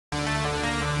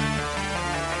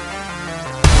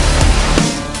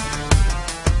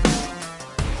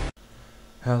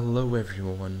Hello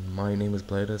everyone, my name is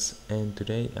Bladus and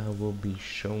today I will be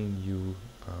showing you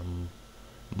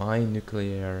my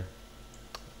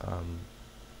um,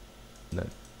 nu-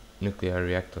 nuclear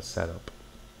reactor setup.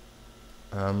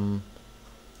 Um,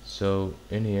 so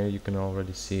in here you can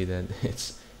already see that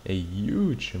it's a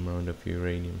huge amount of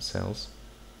uranium cells.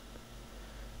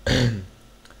 This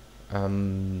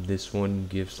one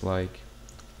gives like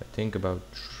I think about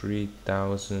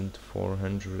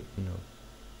 3,400. No,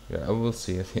 yeah, I will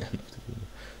see at the end of the video.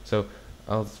 So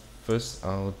I'll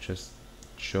I'll just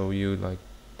show you like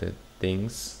the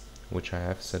things which I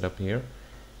have set up here,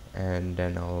 and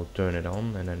then I'll turn it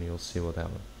on and then you'll see what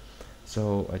happens.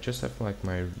 So I just have like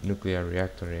my nuclear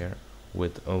reactor here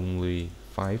with only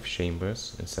 5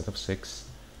 chambers instead of 6.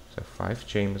 So 5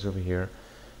 chambers over here,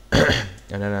 and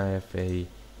then I have a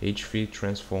HV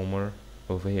transformer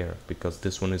over here because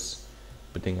this one is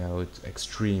putting out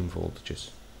extreme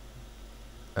voltages.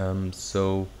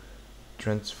 So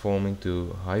transforming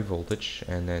to high voltage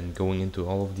and then going into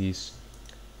all of these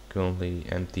currently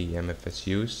empty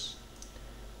MFSUs,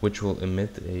 which will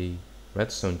emit a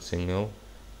redstone signal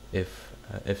if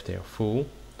they are full.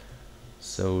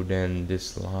 So then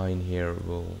this line here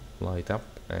will light up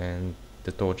and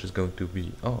the torch is going to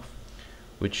be off,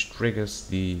 which triggers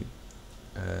the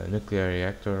nuclear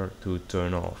reactor to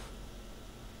turn off.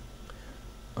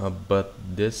 But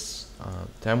this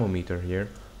thermometer here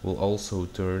will also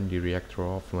turn the reactor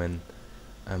off when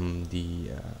the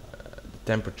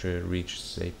temperature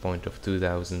reaches a point of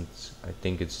 2000, I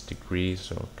think it's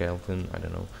degrees or Kelvin, I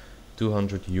don't know,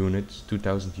 200 units,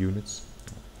 2000 units.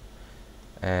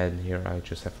 And here I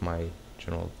just have my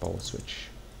general power switch.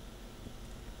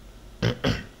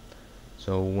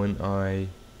 So when I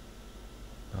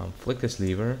flick this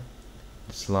lever,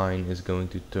 this line is going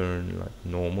to turn like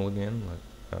normal again, like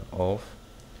off,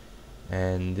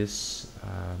 and this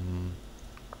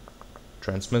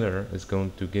transmitter is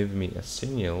going to give me a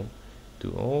signal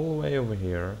to all the way over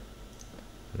here.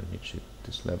 I don't need to shoot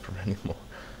this lever anymore.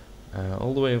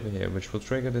 All the way over here, which will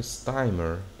trigger this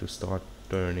timer to start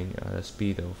turning at a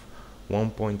speed of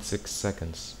 1.6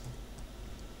 seconds.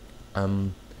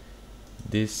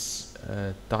 This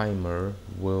timer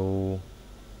will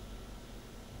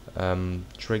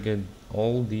trigger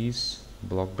all these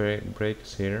block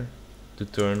breakers here to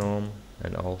turn on,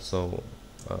 and also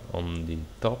on the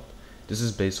top. This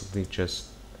is basically just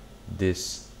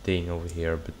this thing over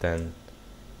here, but then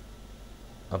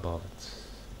above it.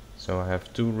 So I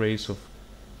have two rows of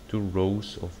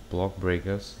block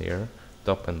breakers here,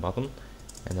 top and bottom,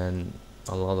 and then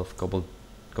a lot of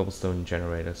cobblestone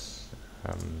generators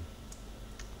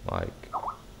like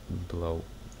below.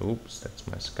 Oops, that's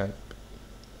my Skype.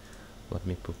 Let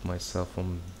me put myself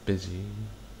on busy.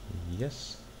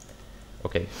 Yes.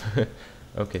 Okay.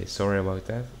 Okay, sorry about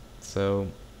that. So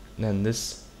then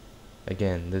this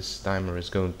timer is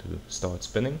going to start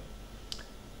spinning,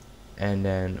 and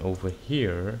then over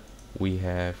here we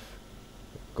have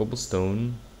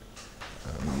cobblestone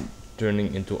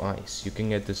turning into ice. You can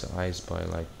get this ice by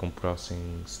like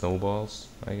compressing snowballs,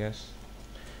 I guess,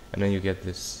 and then you get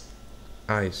this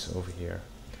ice over here.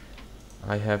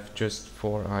 I have just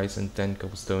 4 ice and 10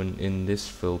 cobblestone in this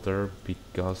filter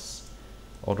because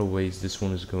otherwise this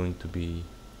one is going to be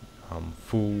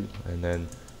full, and then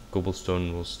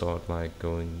cobblestone will start like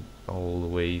going all the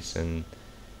ways and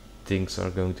things are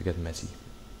going to get messy.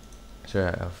 So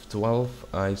I have 12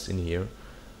 ice in here,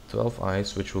 12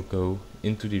 ice which will go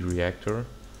into the reactor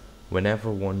whenever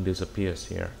one disappears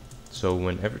here. So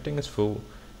when everything is full,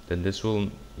 then this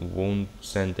won't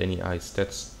send any ice.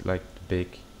 That's like the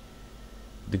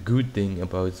good thing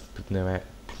about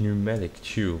pneumatic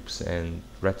tubes and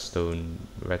redstone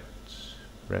red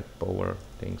power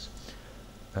things.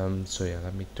 So yeah,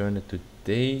 let me turn it to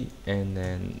day and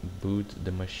then boot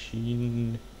the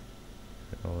machine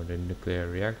or the nuclear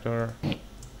reactor.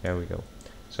 There we go.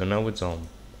 So now it's on.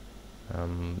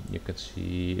 You can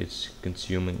see it's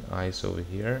consuming ice over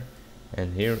here,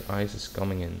 and here ice is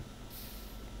coming in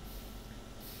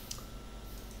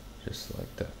just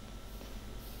like that.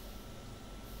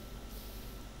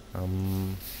 I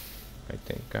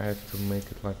think I have to make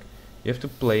it like, you have to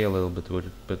play a little bit with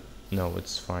it, but no,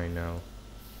 it's fine now.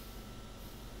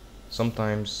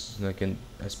 Sometimes, like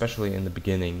especially in the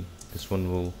beginning, this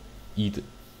one will eat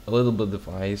a little bit of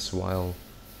ice while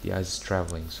the ice is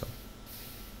traveling. So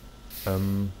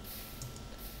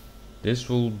this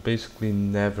will basically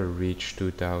never reach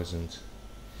 2000.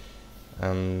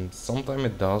 Sometimes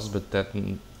it does, but that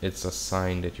it's a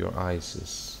sign that your ice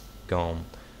is gone.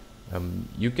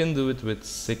 You can do it with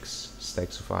 6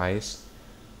 stacks of ice,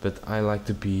 but I like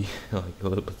to be like a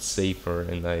little bit safer,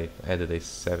 and I added a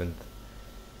 7th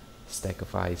stack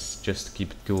of ice just to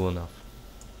keep it cool enough.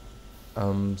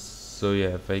 So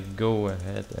yeah, if I go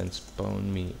ahead and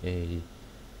spawn me a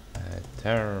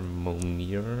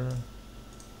thermometer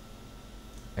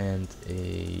and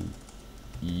a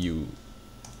U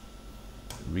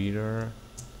reader,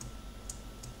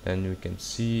 then we can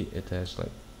see it has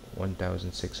like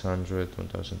 1600,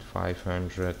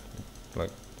 1500,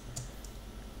 like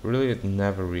really it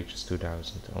never reaches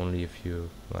 2000, only if you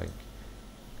like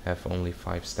have only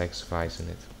 5 stacks of ice in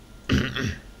it.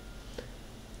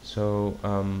 So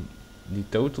the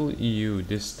total EU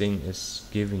this thing is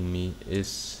giving me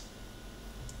is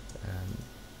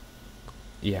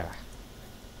yeah,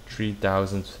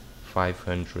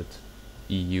 3500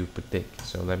 EU per tick.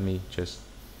 So let me just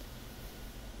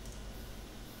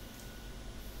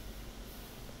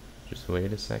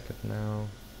wait a second now,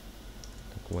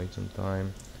 like wait some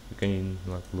time. You can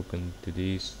like look into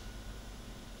these.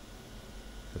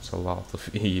 That's a lot of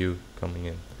EU coming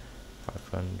in.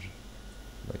 500,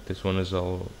 like this one is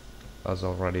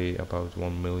already about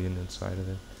 1 million inside of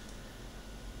it.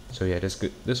 So yeah,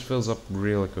 this fills up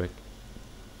really quick.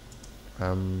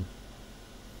 So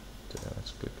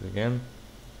let's click it again.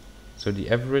 So the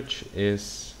average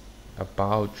is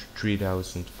about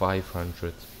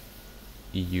 3500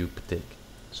 EU per tick.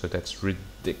 So that's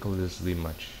ridiculously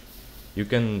much. You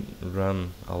can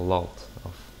run a lot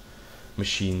of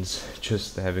machines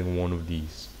just having one of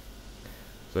these.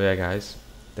 So yeah guys,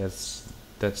 that's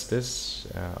this.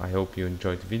 I hope you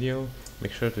enjoyed the video.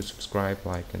 Make sure to subscribe,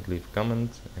 like and leave a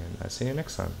comment, and I'll see you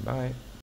next time. Bye.